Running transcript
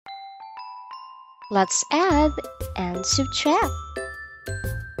Let's add and subtract.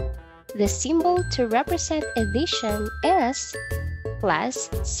 The symbol to represent addition is plus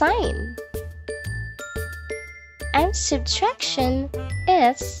sign, and subtraction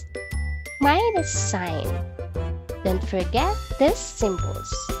is minus sign. Don't forget these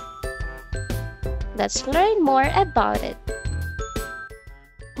symbols. Let's learn more about it.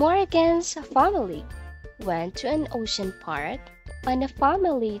 Morgan's family went to an ocean park on a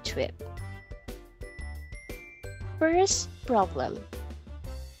family trip. First problem.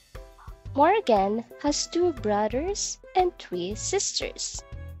 Morgan has 2 brothers and 3 sisters.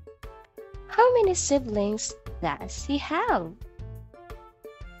 How many siblings does he have?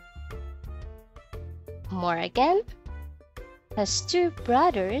 Morgan has 2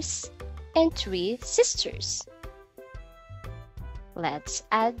 brothers and 3 sisters. Let's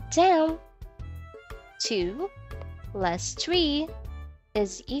add them. 2 plus 3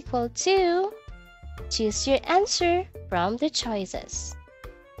 is equal to. Choose your answer from the choices.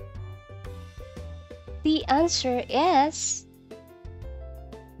 The answer is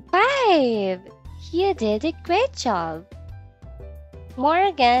 5. You did a great job.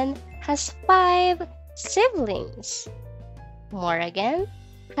 Morgan has 5 siblings. Morgan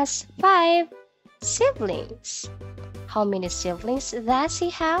has 5 siblings. How many siblings does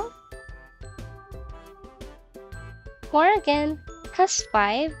he have? Morgan has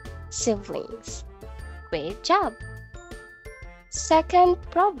 5 siblings. Great job. Second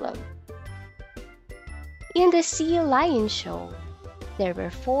problem. In the Sea Lion show, there were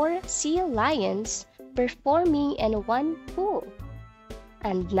 4 sea lions performing in one pool,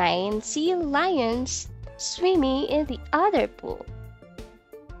 and 9 sea lions swimming in the other pool.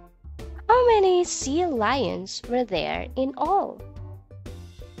 How many sea lions were there in all?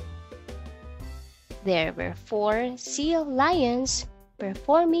 There were 4 sea lions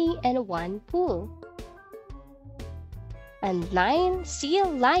performing in one pool, and 9 sea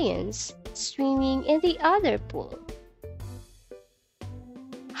lions swimming in the other pool.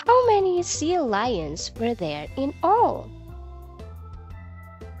 How many sea lions were there in all?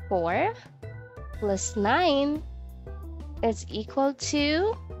 4 plus 9 is equal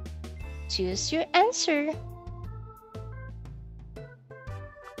to. Choose your answer.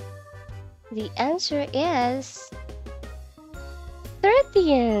 The answer is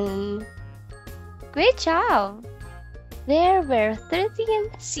 13. Great job! There were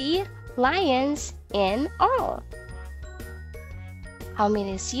 13 sea lions in all. How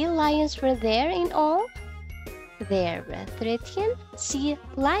many sea lions were there in all? There were 13 sea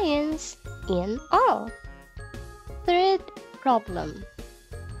lions in all. Third problem.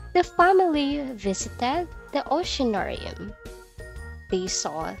 The family visited the oceanarium. They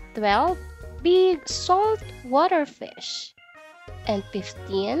saw 12 big saltwater fish and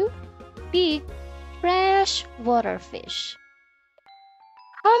 15 big freshwater fish.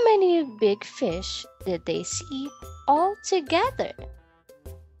 How many big fish did they see all together?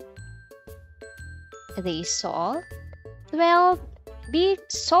 They saw 12 big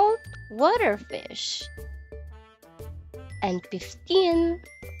saltwater fish and 15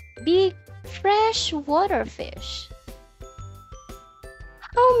 big freshwater fish.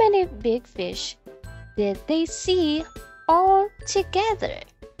 How many big fish did they see all together?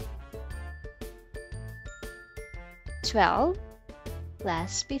 12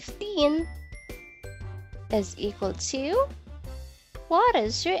 plus 15 is equal to. What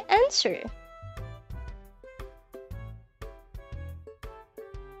is your answer?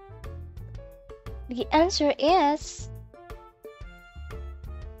 The answer is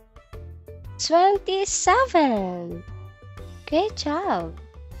 27. Great job!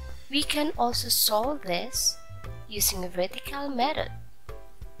 We can also solve this using a vertical method.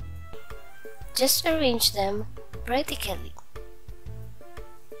 Just arrange them vertically.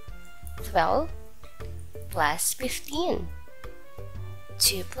 12 plus 15.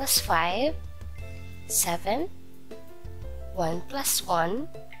 2 plus 5, 7. 1 plus 1,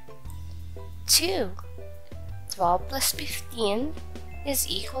 2. 12 plus 15 is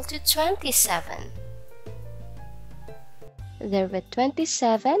equal to 27. There were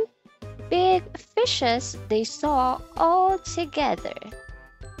 27 big fishes they saw all together.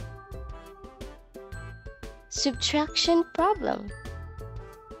 Subtraction problem.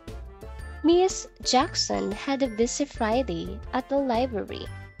 Miss Jackson had a busy Friday at the library.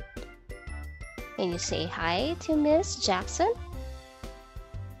 Can you say hi to Miss Jackson?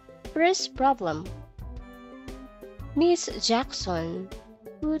 First problem. Miss Jackson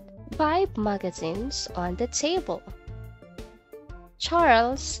put 5 magazines on the table.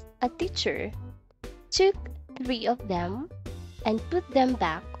 Charles, a teacher, took 3 of them and put them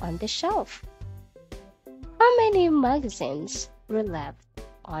back on the shelf. How many magazines were left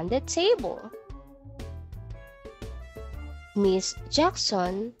on the table? Miss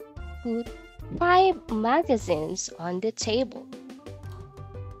Jackson put 5 magazines on the table.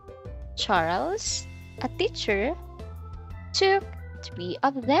 Charles, a teacher, took 3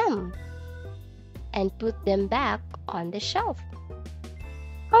 of them and put them back on the shelf.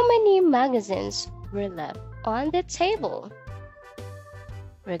 How many magazines were left on the table?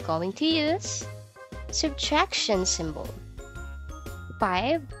 We're going to use subtraction symbol.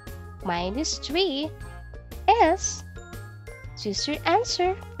 5 minus 3 is. Choose your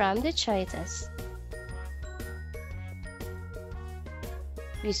answer from the choices.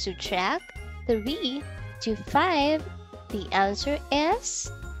 We subtract 3 to 5. The answer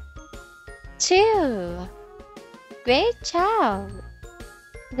is 2. Great job!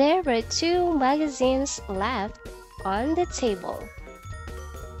 There were 2 magazines left on the table.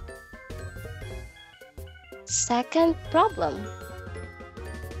 Second problem.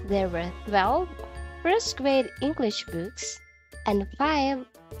 There were 12 first grade English books and 5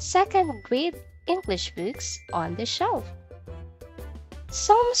 second grade English books on the shelf.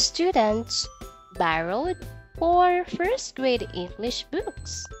 Some students borrowed 4 first grade English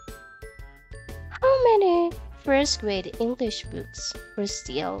books. How many first grade English books were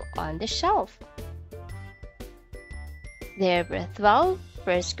still on the shelf? There were 12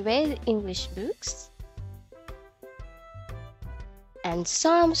 first grade English books, and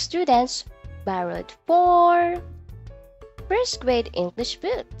some students borrowed 4 first grade English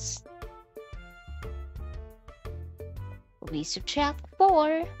books. We subtract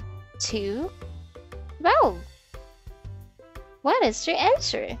 4 to 12. What is your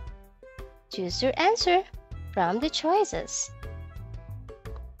answer? Choose your answer from the choices.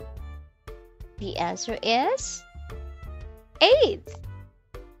 The answer is 8.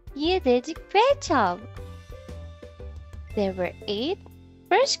 You did a great job. There were 8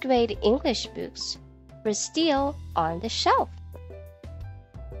 first grade English books were still on the shelf.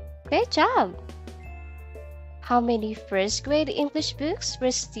 Great job! How many first grade English books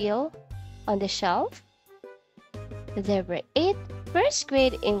were still on the shelf? There were 8 first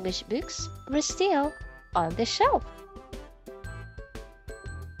grade English books were still on the shelf.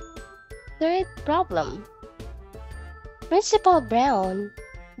 Third problem. Principal Brown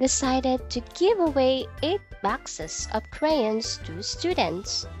decided to give away 8 boxes of crayons to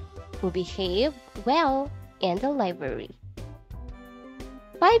students who behaved well in the library.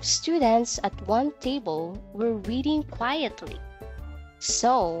 5 students at one table were reading quietly,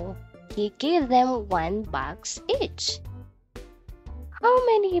 so he gave them 1 box each. How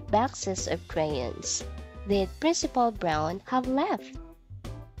many boxes of crayons did Principal Brown have left?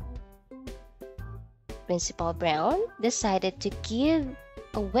 Principal Brown decided to give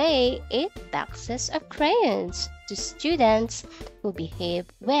away 8 boxes of crayons to students who behave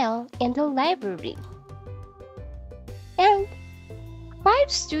well in the library. And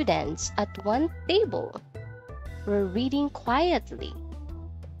 5 students at one table were reading quietly,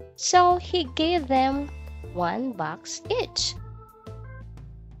 so he gave them 1 box each.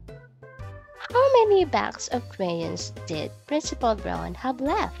 How many bags of crayons did Principal Brown have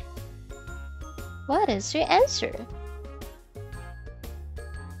left? What is your answer?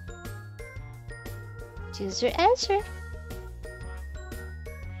 Choose your answer.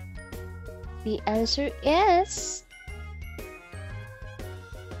 The answer is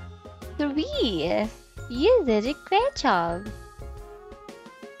 3. You did a great job.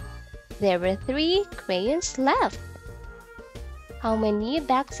 There were 3 crayons left. How many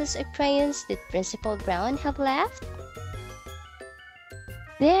boxes of crayons did Principal Brown have left?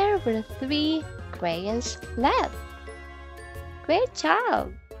 There were 3 crayons left. Great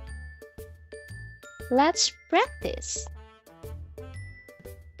job! Let's practice.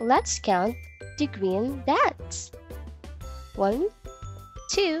 Let's count the green dots. 1,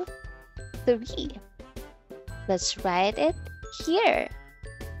 2, 3. Let's write it here.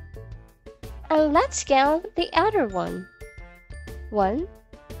 And let's count the other one. 1,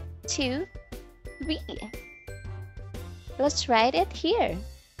 2, 3. Let's write it here.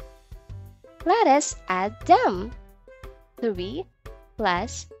 Let us add them. 3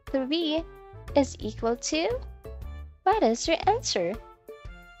 plus 3 is equal to? What is your answer?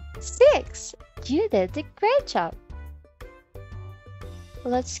 6. You did a great job.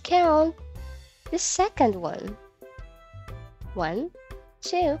 Let's count the second one. 1,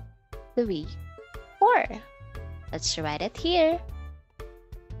 2, 3, 4. Let's write it here.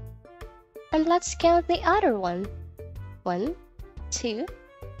 And let's count the other one. 1, 2,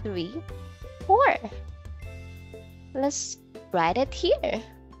 3, 4. Let's write it here.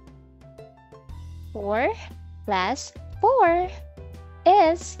 4 plus 4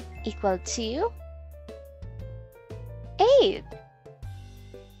 is equal to 8.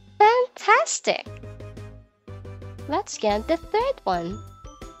 Fantastic! Let's get the third one.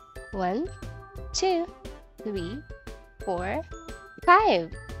 1, 2, 3, 4,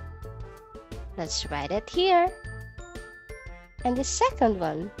 5. Let's write it here. And the second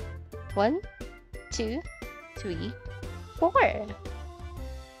one. 1, 2, 3, 4.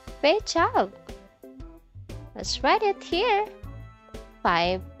 Great job! Let's write it here.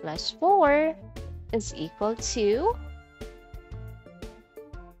 5 plus 4 is equal to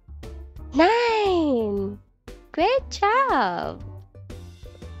 9. Great job!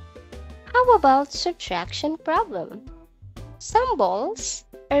 How about subtraction problem? Some balls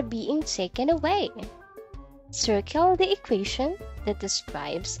are being taken away. Circle the equation that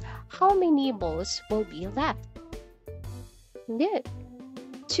describes how many balls will be left. Look,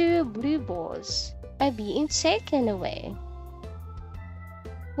 2 blue balls are being taken away.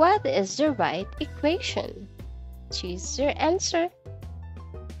 What is the right equation? Choose your answer.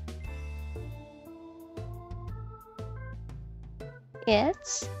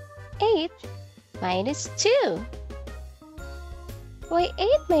 It's 8 minus 2. Why 8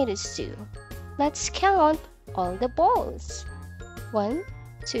 minus 2? Let's count all the balls. 1,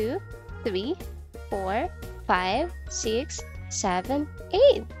 2, 3, 4, 5, 6, 7,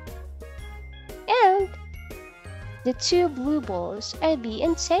 8. And the 2 blue balls are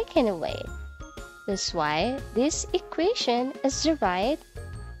being taken away. That's why this equation is the right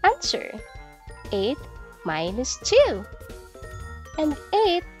answer. 8 minus 2. And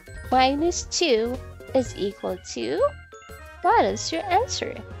 8 minus 2 is equal to, what is your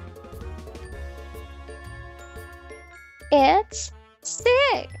answer? It's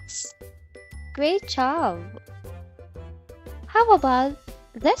 6. Great job! How about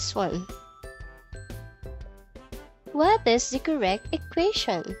this one? What is the correct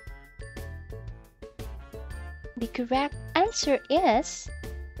equation? The correct answer is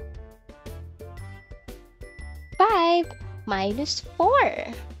 5 minus 4.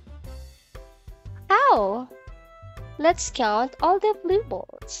 How? Let's count all the blue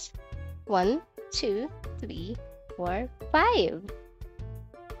balls. 1, 2, 3, 4, 5.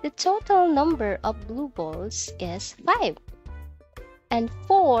 The total number of blue balls is 5. And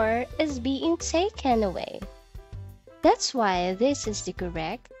 4 is being taken away. That's why this is the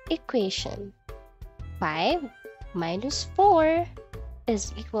correct equation. 5 minus 4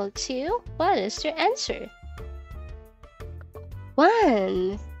 is equal to, what is your answer?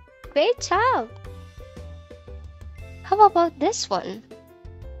 1. Great job! How about this one?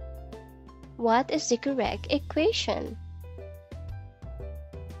 What is the correct equation?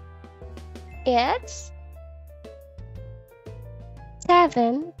 It's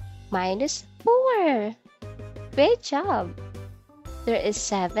 7 minus 4. Great job! There is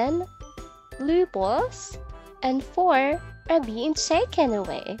 7 blue balls and 4 are being taken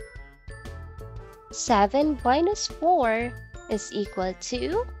away. 7 minus 4 is equal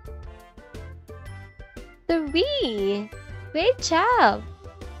to 3. Great job!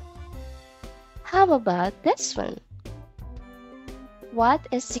 How about this one? What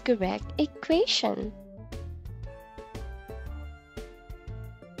is the correct equation?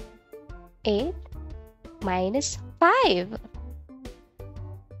 8 minus 5.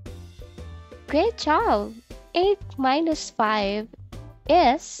 Great job! 8 minus 5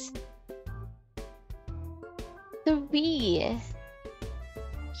 is 3.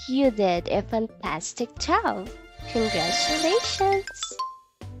 You did a fantastic job. Congratulations!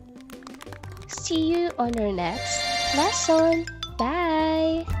 See you on our next lesson.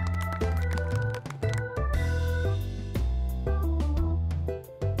 Bye!